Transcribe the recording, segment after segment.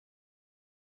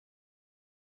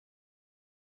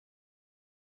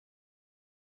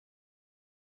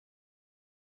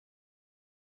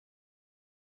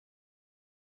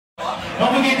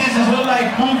Don't forget, this is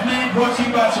Hoodlifemovement, brought to you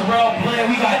by Moreall.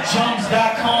 We got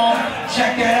jumps.com.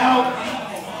 Check that out.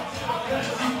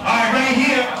 Alright, right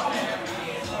here,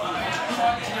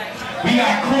 we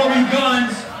got Cory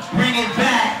Gunz, Bring It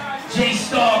Back.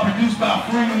 Jaystarr, produced by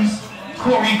Freeze.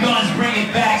 Cory Gunz, Bring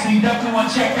It Back. So you definitely want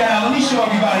to check that out. Let me show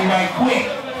everybody right quick.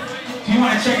 So you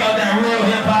want to check out that real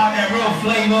hip hop, that real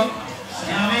flavor.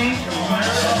 You know what I mean?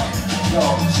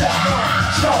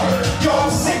 Yo, I'm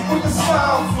sick with the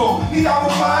sound flow. Need I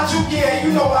remind you? Yeah,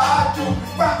 you know what I do.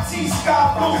 Rock T,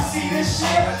 Sky Blue, see this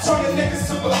shit? Turn the niggas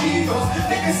to believers.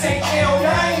 Niggas ain't ill,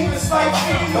 they ain't even like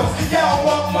feelers. Y'all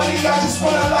want money, I just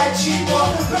wanna like cheaper.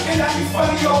 Looking at me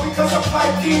funny, yo, because I'm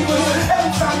like divas.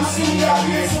 Every time you see me, I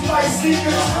be in some light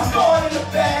sneakers. Throw it in the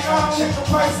bag, I don't check the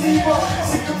price neither.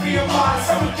 Sick of being modest,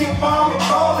 I'ma get mine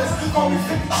regardless. Call me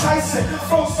 50 Tyson,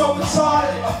 flow so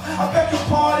retarded. I beg your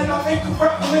pardon, I'm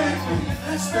incorrect politically.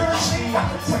 Spiritually, I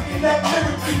can take it that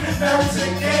lyrically. Married to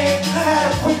the game, I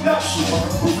had a quick nuptial.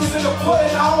 Proof is in the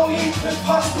pudding, I don't eat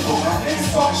impossible.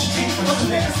 Niggas talk street, but you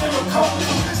niggas never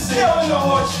comfortable. Still in the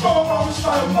hood, strong arms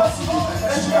trying to muscle you.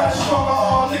 As you got a stronger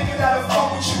arm, nigga that'll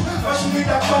fuck with you. But you need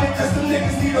that money, cause the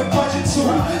niggas need a budget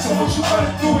too. So what you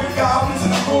gonna do with goblins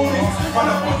and the goonies? Run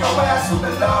up on your ass with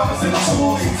the llamas and the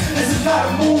toolies. This is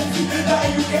not a movie,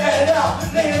 nothing you can edit out.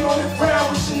 Laying on the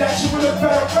ground, wishing that you would've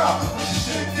better route. What you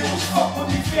should've did was fuck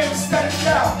with me, fam, instead of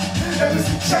now. There was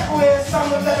some checkle here, so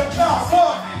I'ma let him bounce.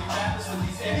 Look!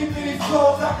 Itty bitty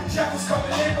flows, like the jackals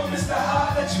coming in, but Mr.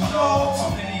 High that you know. So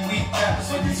many weak rappers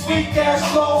with these weak ass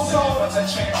flows, so what's a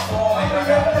transform? I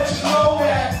gotta let you know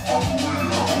that.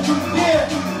 Yeah,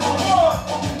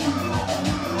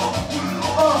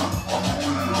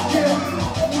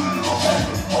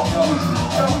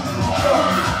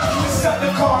 Set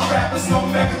the car rappers, no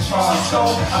Megatron. So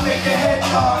I make your head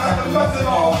nod like a method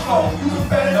on flow. You can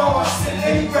bet it on, send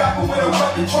any rapper with a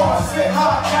weapon drawn. Spit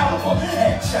high caliber,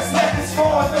 head chest, neck is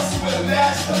gone, messing with a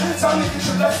master. Time to get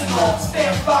your lesson on.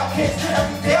 Stand fly kicks,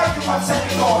 every day I get my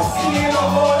technique on. See me in the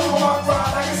hood, on my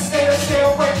grind like a skater, stay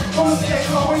away. Don't stay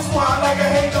always wild like a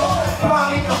hater.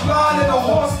 Blind and the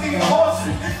horse being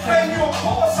horses. Claim you a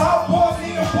horse, how boys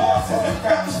need a horses.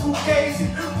 Rappers fugazi,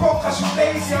 broke cause you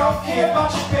lazy. I don't care about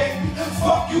your baby.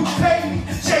 Fuck you, pay me.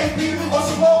 JB or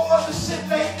some more other shit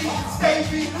lately.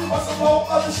 Stavy or some more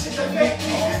other shit that make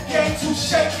me game too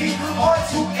shaky, heart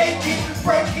too achy,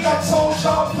 breaky. I told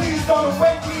y'all, please don't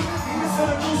awake me. Niggas in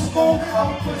a new school,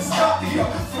 I'ma put a stop to you.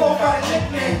 Flow got a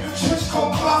nickname, Church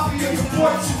Code Mafia. Your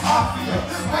boy too obvious.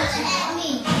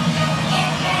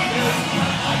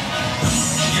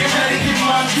 Get ready, get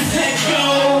on, you take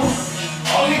go.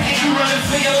 Only thing you running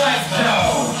for your life,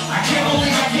 though. I can't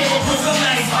believe I came up with some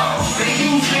nice hoes. They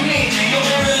usually need me, you'll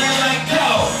never let like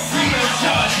go. Free of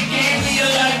charge, you gave me a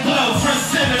light blow. Front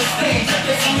center stage, I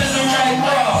guess I'm in the right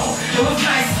row. It was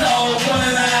nice though, one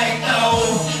of the night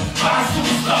though. My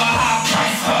superstar, high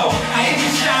price hoe. I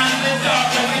even shine in the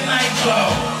dark like a night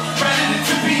glow. Running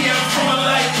into PM from a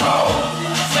light pole.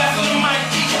 Slap on the mic,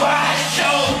 be quiet,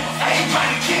 show.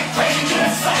 Everybody get crazy to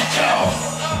the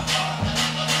psycho.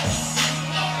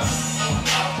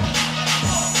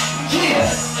 Yeah.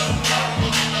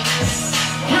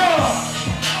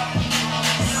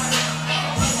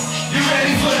 You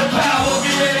ready for the power?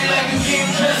 Get ready like a king,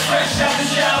 just fresh out the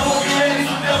shower. Get ready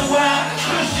for the wine,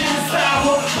 push in the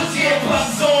sour. Put your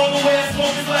earplugs on, the way I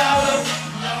smoke is louder.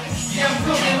 Yeah, I'm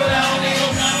cooking, but I don't need no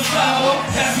kind of flour.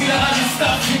 Pass me the other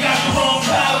stuff, you got the wrong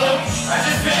power. I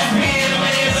just finished being a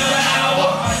man of an hour.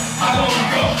 I don't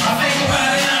go, I think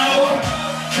about an hour.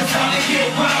 It's time to get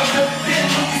wilder. Then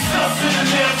look these stuff in the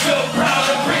mirror, feel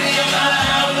prouder. Pretty on my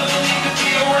eye, never need to be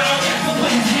around. So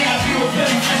please, yeah, I feel a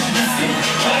petty fish in the sea.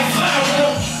 Like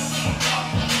flower.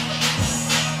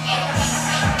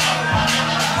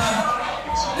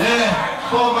 Yeah,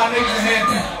 for all my niggas in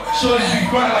here, shorties be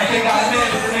crying like they got a man,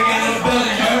 but they ain't in the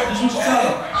building, you heard? That's what you tell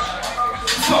them.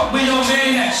 Fuck where your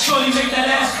man at, shorty make that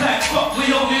ass clap. Fuck where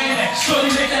your man at, shorty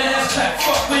make that ass clap.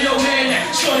 Fuck where your man at,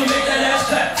 shorty make that ass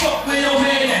clap. Fuck where your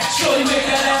man at, shorty make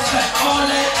that ass clap. All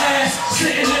that ass,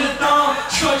 sitting in the thong.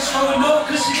 Shorty showing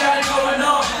up cause she got it going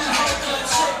on.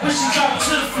 When she drop it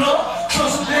to the floor, throw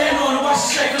some band on her while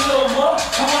she shake a little more.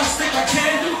 I wanna stick my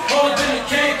candy, all up in the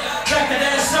cake. Back that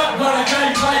ass up while I got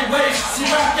you by your waist. She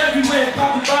rock everywhere,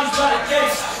 popping bottles by the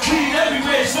case. Weed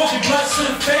everywhere, smoking blunts to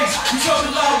the face. You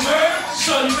talking loud murder,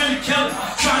 shorty really killing.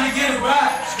 Trying to get a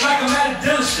ride, like I'm at a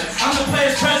dealership. I'm the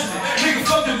player's president, nigga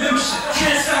fuck the membership.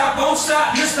 Can't stop, won't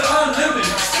stop, Mr. Unlimited.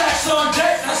 Stacks on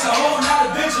deck, that's a whole lot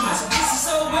of Benjamins. This is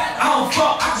so wet, I don't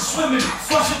fuck, I can swim in it.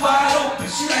 Flush it wide open,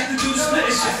 she like to do the split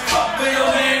shit. Fuck where your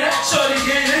man at, shorty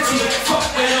get into it. Fuck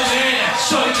where your man at,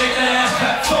 shorty make that ass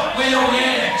clap. Fuck where your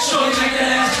man at, Shorty make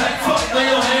that ass clap. Fuck where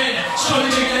your hand at. Shorty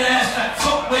make that ass clap.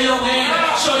 Fuck where your hand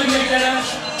at. Shorty make that ass.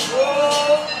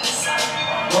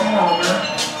 Come on, man.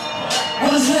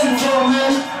 What is that for,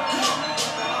 man?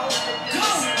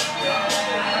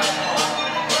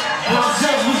 What's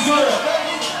up, what's good?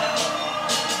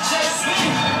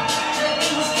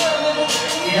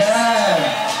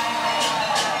 Yeah.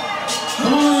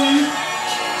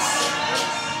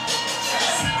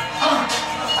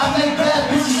 I make bad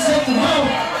bitches take the wheel.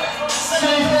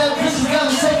 Same bad bitches got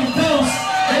me taking pills.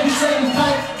 They be taking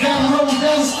pipe, got me rolling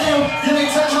down still. Then they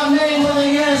type my name on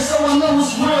their ass, so I know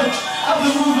it's real. I've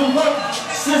been moving work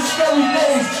since early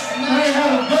days. I ain't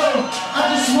had a girl,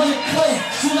 I just wanted clay.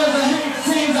 Soon as I hit the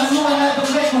teams, I knew I had to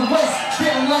make a way.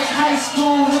 Getting like high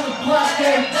school with the block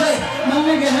every day. My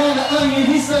nigga had an onion,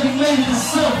 he said he made it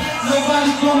himself. Nobody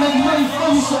gon' make money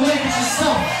from you, so make it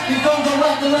yourself. You don't go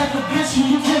acting like a bitch when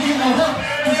you can't get no help.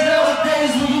 Cause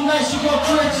nowadays when you nice, you gon'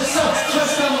 correct yourself.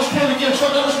 Just got no pen again,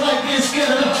 fuck up like being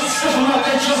scared of. Stepping out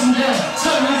that dressing down.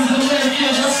 Some niggas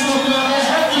Americans, I'm smoking on that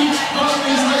happy. My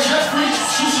niggas like Jeffrey,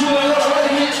 shoot you in your right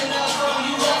hand.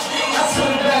 I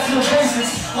turn it back to the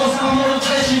basics. Lost my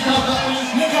motivation,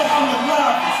 nigga, I'm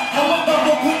alive. I'm about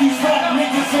to put these fat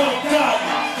niggas on a diet.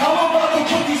 I'm about to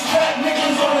put these fat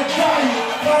niggas on a diet.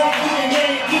 Fire eating,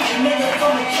 ain't eating, nigga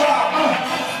from the tribe.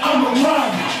 I'm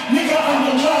alive, nigga, I'm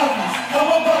alive.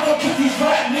 I'm about to put these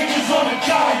fat niggas on a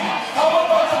diet. I'm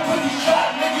about to put these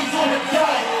fat niggas on a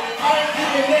diet. I ain't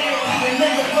eating,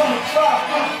 nigga from the tribe.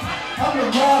 I'm the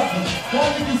rival.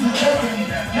 Y'all niggas is better me.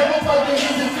 Never thought they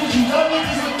was efficient. Y'all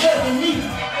niggas are better me.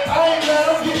 I ain't mad,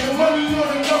 I'm getting money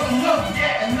on another level.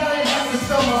 And I ain't have to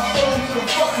sell my soul to the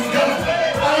fucking devil.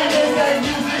 I ain't made that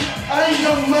music. I ain't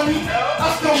young money. I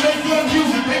still make good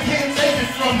music. They can't take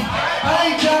it from me. I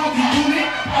ain't down with the unit.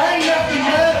 I ain't nothing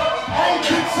mad. I ain't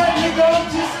big set, nigga. I'm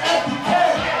just at the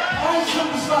pad. I ain't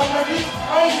superstar records.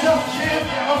 I ain't tough kid.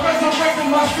 I'm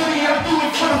resurrecting my city. I do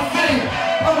it for the fame.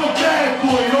 I'm a bad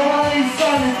boy, yo. I ain't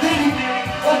signing Diddy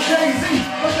or Jay-Z,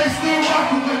 but they still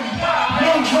rockin' with me.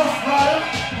 No Rough Rider,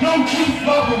 no Keith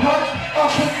Bubba, what? I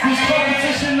put this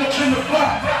competition up in the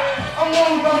block. I'm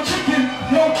all about chicken,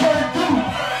 no Purdue.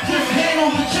 Just handle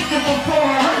the chicken before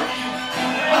I hurt you.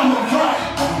 I'm a rock.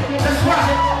 That's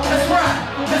right, that's right,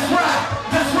 that's right,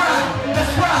 that's right,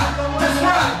 that's right, that's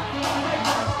right,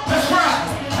 that's right,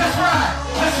 that's right,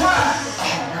 that's right.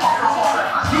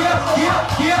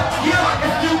 Yeah.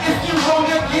 If you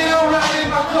gonna get around in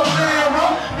my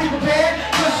Camaro, be prepared,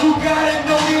 cause you gotta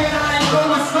know that I ain't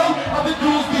going slow. Other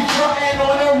dudes be trying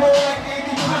on the road like they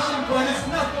be pushing, but it's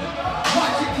nothing.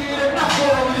 Watch it, kid, and not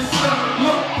all this stuff.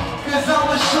 Look, cause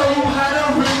I'ma show you how to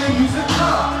really use a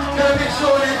car. Gotta make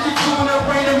sure that you tune up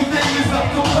right, everything is up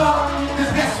to par.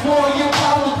 Cause that's where your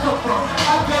power come from.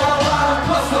 I got a lot of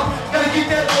plus up. Gotta get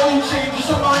that old change or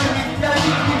some on me. Gotta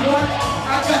get me one.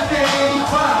 I got that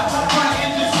 85. My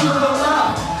engine's super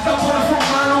alive. Stop pulling from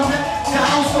my own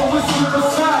down, so it's super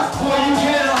size. Boy, you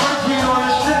hit 100 on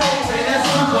the shit, and that's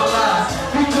super lies.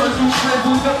 Because you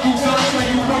shriveled up, you guns when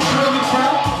you were really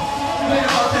proud. Play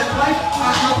about that life. I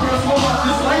know girls know about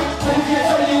this life. But who can't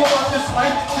tell you about this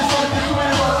life? Just like this you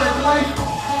ain't about that life.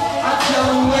 I tell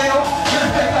them well, in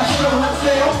fact I show them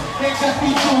tell. They just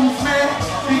be fools, man.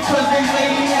 Because they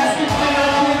lady ass me, can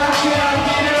I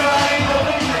get it? I ain't no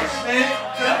next, man.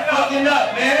 Stop fucking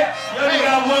up, man. You only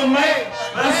got one mic,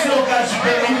 but I still got you,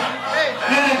 baby.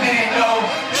 Little did he know,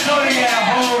 shorty at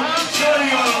home,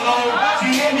 shorty on the low. She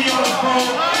hit me on the phone.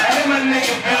 I hit my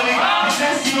nigga Melly. He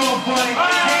said she on funny,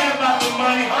 he ain't about the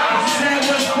money. But she said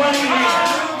what's funny,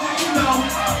 you know.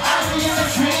 I be in a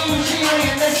dream, she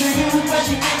ain't next to you, but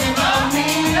she thinking about me.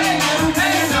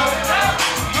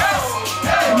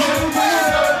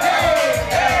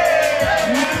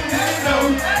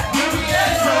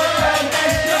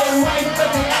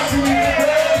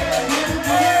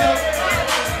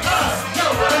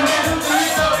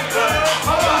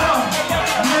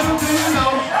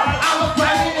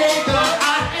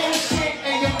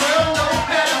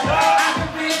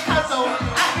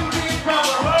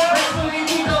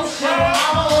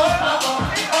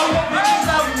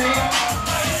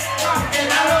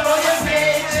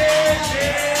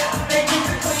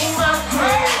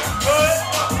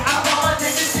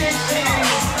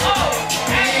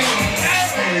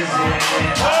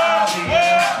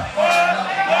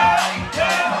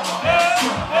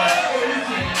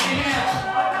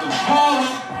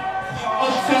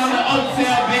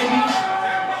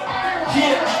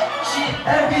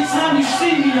 Every time you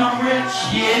see me, I'm rich.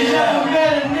 Yeah. Never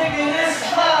met a nigga this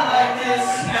fly like this.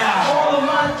 Nah. All of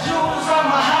my jewels,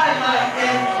 I'ma highlight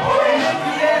it. And if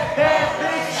you that bad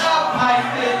bitch, I'll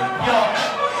pipe it. Yo,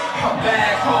 my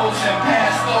bag holes and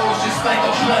passed over.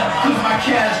 blood, cause my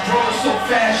cash drove so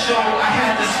fast, yo, I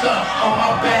had to stuff on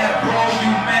my bad, bro.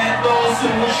 You mad though, so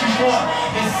what you want?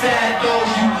 It's sad though,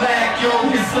 you lag,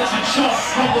 yo, it's such a chump.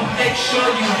 I'ma make sure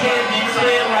you hear me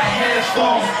clear like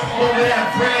headphones. Over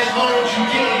that bread load, you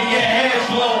getting your head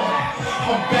blown.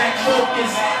 I'm back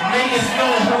focused, niggas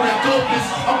know who the dope is.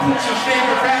 I'll put your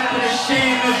favorite rapper to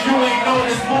shame if you ain't know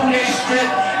this Moreall strip.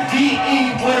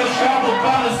 D.E. with a drop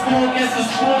about a spoon against a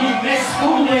spoon you mix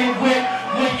Kool-Aid with.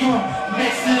 When you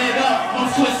mixing it up, I'm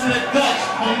twisting the Dutch.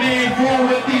 My man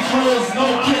roll with these rules, no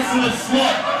kissing the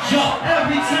slut. Yo,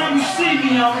 Every time you see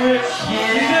me, I'm rich.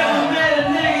 Yeah. You never met a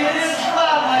nigga this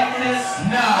fly like this.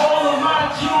 Nah. All of my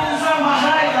jewels, I'ma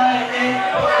highlight it.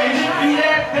 And if you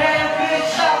that bad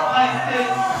bitch out like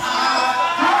this.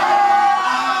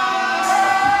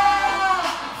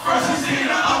 First I seen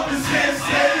her up in Sin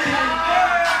City,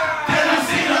 then I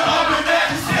seen her up in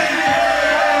Magic City,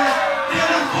 then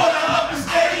I put her up in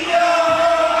Stadium.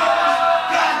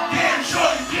 Goddamn,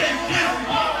 shorty getting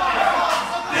different.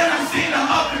 Then I seen her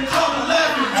up in Club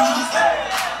 11,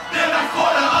 then I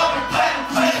caught her up in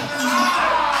Platinum Plate,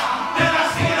 then I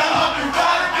seen her up in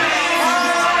Roddy Beans.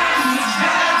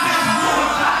 That bitch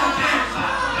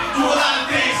do a lot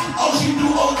of things, oh she do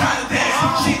all kind of things.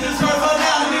 She deserves her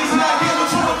nowadays and I give her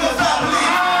to her cause I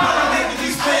believe. But I think that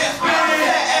these fans,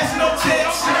 that ass no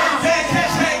tits, that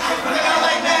cash ain't quick, but I got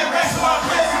like mad racks on my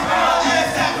wrist. My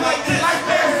ass tapping like this.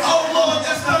 Oh Lord,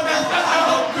 that's the best. I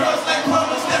hope girls like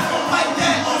plumbers, that's gon' like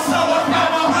that on summer. Now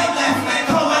my right laughing at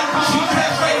color. She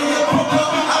crash right in your broker.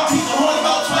 I'll teach her one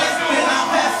about twice, then I'll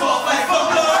pass off like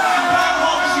fuck her. Back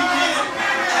home she get it,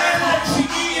 ass home she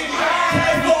eat it,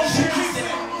 ass home she treat it.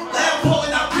 Lamb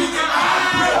pulling, I breathe it.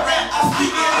 Real rap, I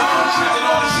speak it. I'm treating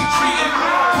all that she treating.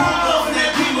 Pulled off in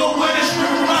that people with a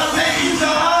strip of my ladies.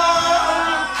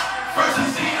 First I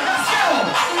see her, let's go.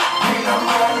 Bring them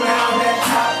all around that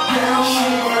top down. She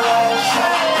run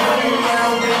shot. Running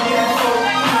around with that foot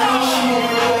down. She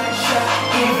run shot.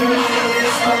 Even if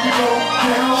it's up go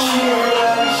down. She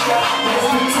run shot. That's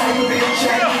the type of bitch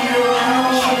I need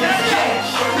around. She run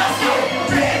shot. Let's go.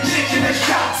 Bad chick in the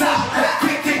shot top.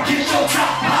 Quick to get your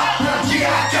top pop. Yeah,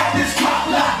 I got this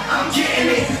pop lock. I'm getting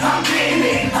it. I'm getting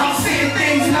it. I'm seeing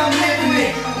things and I'm living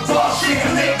it. Bullshit,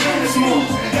 I make business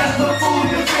moves. Gotta put food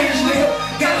in the fridge, nigga.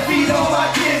 Gotta feed all my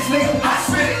kids, nigga. I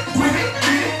spit it, whip it,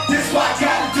 beat it. This why I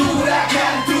gotta do what I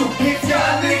gotta do. If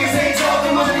y'all niggas ain't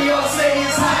talking money, y'all say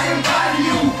it's high and by to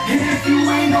you. And if you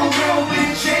ain't no real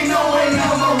bitch, ain't no way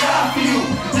I'ma ride for you.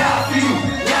 Die for you,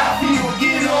 lie for you.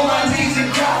 Get on my knees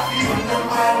and cry for you. And I'm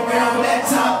right around that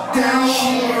top down.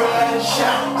 She run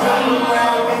shot. Run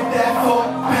around with that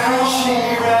 4-pound. She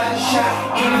run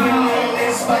shot. Even when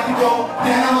it's about to go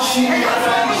down. She run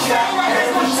shot.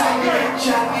 That's the type of bitch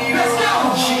I need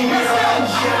around. She run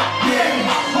shot.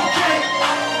 Yeah, okay.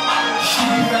 She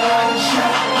run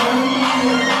shot.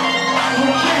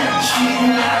 Okay. She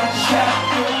run shot.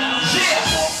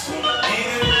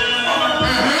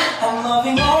 I'm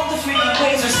loving all the freaky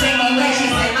ways of singing when she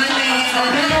say my name.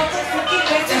 Loving all the freaky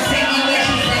ways of singing when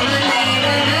she say my name.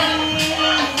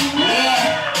 Yeah,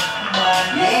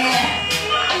 yeah,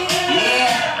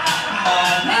 yeah,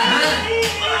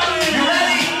 you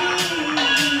ready?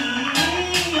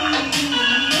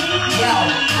 Yo,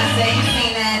 I say you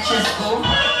seen that at your school,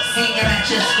 senior at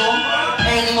your school.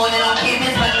 Early morning on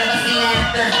campus, but never seen her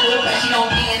after school. Cause she don't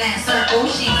be in that circle.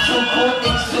 She's too cool,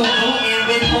 thinks too cool. And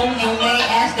with whom you may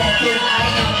ask that is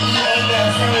I-M-E-A-L.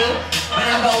 When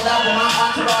I roll up with my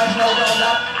entourage, no roll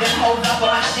up. Just hold up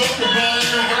on my shit, cause they ain't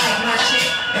nothing like my shit.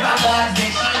 If I buzz,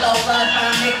 then she low love,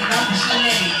 I'm making up and she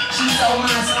nitty. She so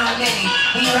mine, so I'm nitty.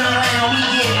 We run around, we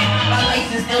get it. My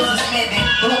lace is still suspended.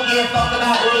 But don't give a fuck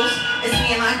about rules. It's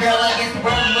me and my girl against the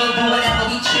world. We'll do whatever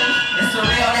we choose. It's for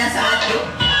real, that's how I do.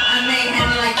 I may have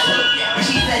me like two. But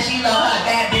she said she love her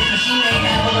bad bitch, but she may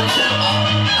have a too.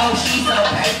 Oh, she's so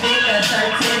perfect,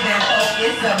 assertive and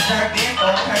focused, observant, for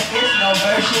purpose, no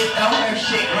her shit, don't her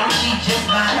shit, wrong, she just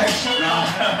not her shit.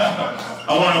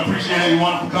 I want to appreciate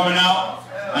everyone for coming out.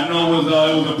 I know it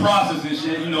was a process and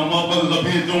shit. You know, motherfuckers up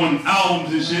here doing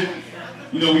albums and shit.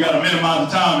 You know, we got to minimize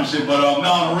the time and shit, but no,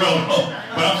 on the real,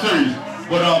 but I'm serious.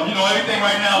 But you know, everything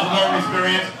right now is a learning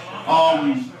experience.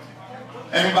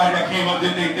 Everybody that came up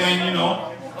did their thing, you know.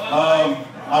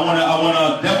 I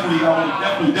wanna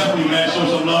definitely, man, show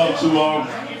some love to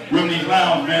Remy's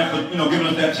Lounge, man, for, you know, giving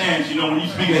us that chance. You know, when you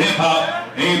speak of hip hop,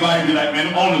 everybody be like,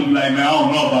 man, them owners be like, man, I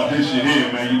don't know about this shit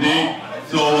here, man, you dig?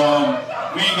 So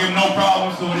we ain't giving no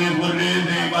problems, so it is what it is.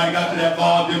 Everybody got to that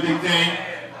bar, did their thing.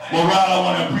 Moreall, I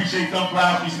want to appreciate them for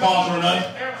actually sponsoring us.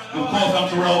 Of course,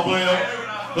 I'm Terrell Blair,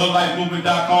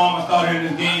 Hoodlifemovement.com. I started in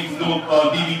this game from doing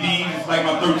DVDs. It's like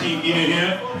my 13th year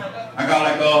here. I got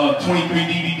like 23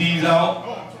 DVDs out.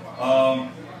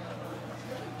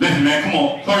 Listen, man, come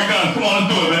on. Cory Gunz, come on,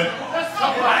 let's do it, man.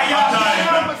 I'm tired,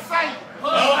 man.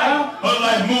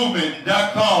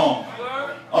 Hoodlifemovement.com.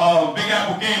 Big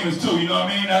Apple Gamers, too, you know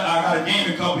what I mean? I got a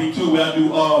gaming company, too, where I do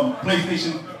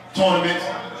PlayStation tournaments,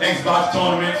 Xbox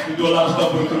tournaments. We do a lot of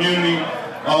stuff for the community.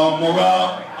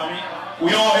 Moreall, I mean,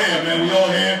 we all here, man. We all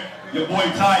here. Your boy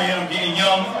tired, I'm getting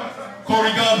young.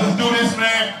 Cory Gunz, let's do this,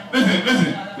 man.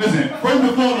 Listen. First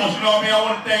and foremost, you know what I mean? I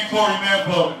want to thank Cory, man,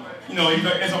 for, you know,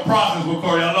 it's a process with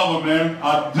Cory. I love him, man.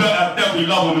 I definitely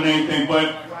love him and everything,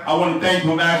 but I want to thank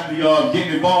him actually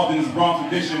getting involved in this Bronx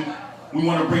edition. We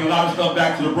want to bring a lot of stuff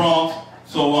back to the Bronx,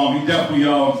 so he definitely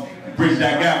bridged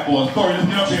that gap for us. Cory, let's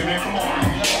get up here, man. Come on.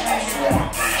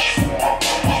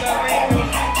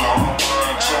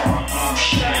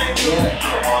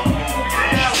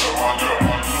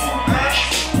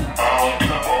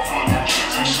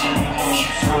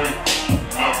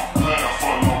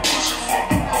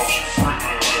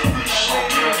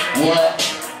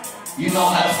 You know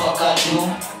how the fuck I do.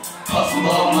 Puff them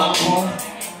over my room,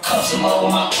 cuff them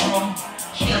over my crew.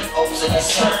 Straight O's in that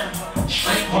skirt,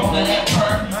 straight roll in that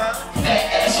perm. Fat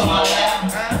ass on my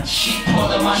lap, she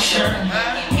pulling my shirt.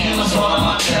 Heels all on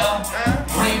my belt,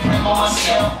 great brim on my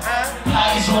scalp.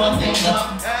 Eyes rolling things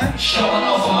up, showing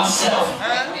off on myself.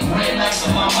 Red lights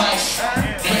on my mics,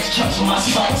 bitch chucks on my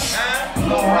spikes.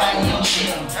 No riding your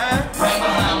chill, right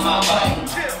behind my bike.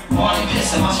 Morning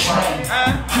piss in my spray,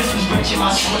 Christmas rich in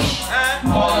my switch.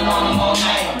 Ballin' on them all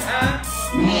night.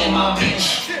 Me and my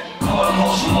bitch, call them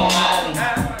hoes from Long Island,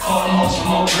 call them hoes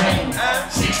from Old Drain.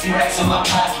 60 racks in my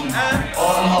pocket,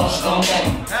 all them hoes gon'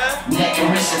 bang. Neck and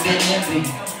wrist a bit limpy,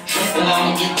 trippin'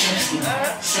 I'ma get tipsy,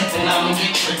 sippin' I'ma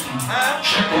get trippy,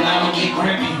 trippin' I'ma get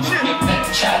grippy, expect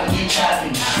the child to get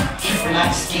choppy, trippin'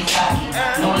 I just get cocky,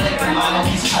 no lippin' mama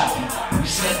gets poppy, you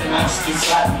slippin' I just get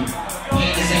sloppy,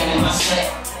 haters ain't in my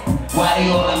set. Why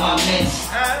they all in my midst?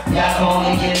 Y'all can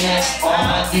only get next on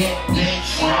my dick,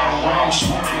 bitch. Round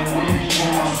smoking weed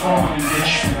on my phone,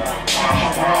 bitch.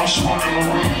 Round smoking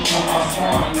weed on my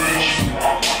phone, bitch.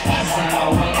 I said my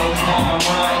windows on my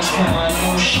rhymes for my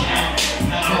new shit.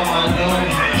 For my new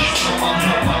bitch. For my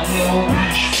new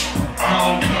bitch. I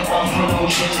don't care about for no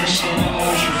shit, this shit is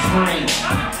motion free.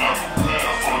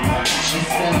 This shit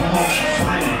is motion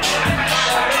free.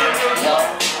 Yo,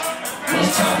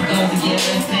 it's time for Gunz to get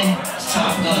lifted. It's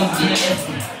time for Gunz to get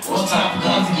lifted. Well, it's time for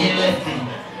Gunz to get lifted.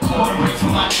 Quarter brick for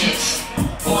my kicks,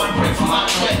 quarter brick for my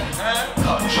clip,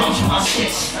 couple drums for my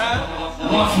sticks,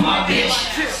 one for my bitch.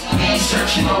 Ain't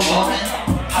searching no woman,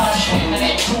 hot stream in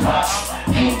that toolbox,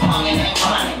 ping pong in that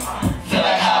chronic. Feel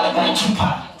like Hollywood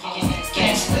Tupac,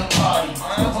 gangsta party,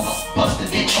 bust the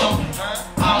bitch open.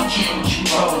 I don't care what you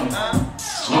rollin',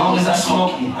 as long as I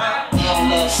smoke it. They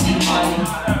don't love to see money,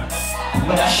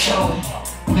 but I show it.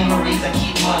 Memories, I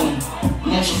keep money.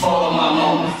 Mental follow my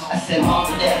moments. I said, mom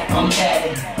for that, I'm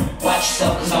tatted. Watch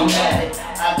yourself, cause I'm ratted.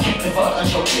 I kick the fuck out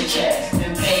your bitch ass.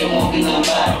 Then pay, it won't be nothing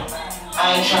about it.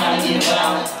 I ain't trying to get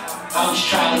violent. I'm just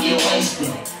trying to get wasted.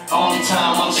 Only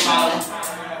time I'm smiling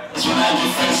is when I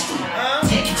get faced it.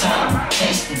 Take your time,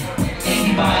 taste it.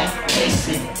 Baby buying,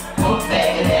 taste it. Book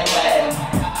bag of that lab.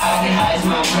 I get high as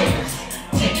my greatest.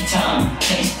 Take your time,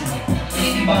 taste it.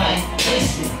 Baby buying,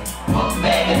 taste it. Book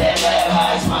bag of that lab,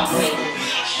 high as my greatest.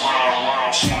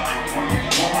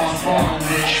 Foreign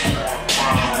bitch.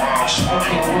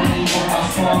 Smoking weed on my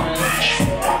foreign bitch.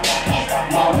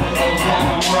 My windows on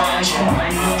my rhymes for my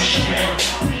new shit.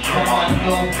 For my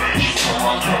new bitch. For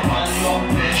my new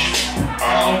bitch. I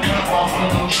don't care about for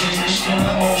no shit, it's still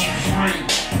the motion free.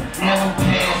 Never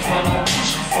paying for no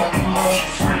piece of fucking motion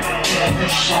free. Yeah,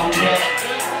 bitch, on that.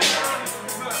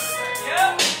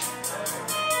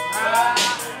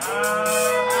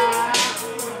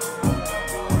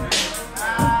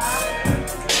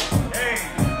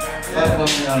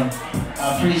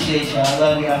 I appreciate y'all. I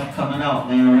love y'all for coming out,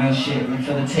 man. Real shit. And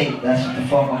for the tape, that's what the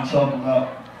fuck I'm talking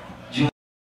about.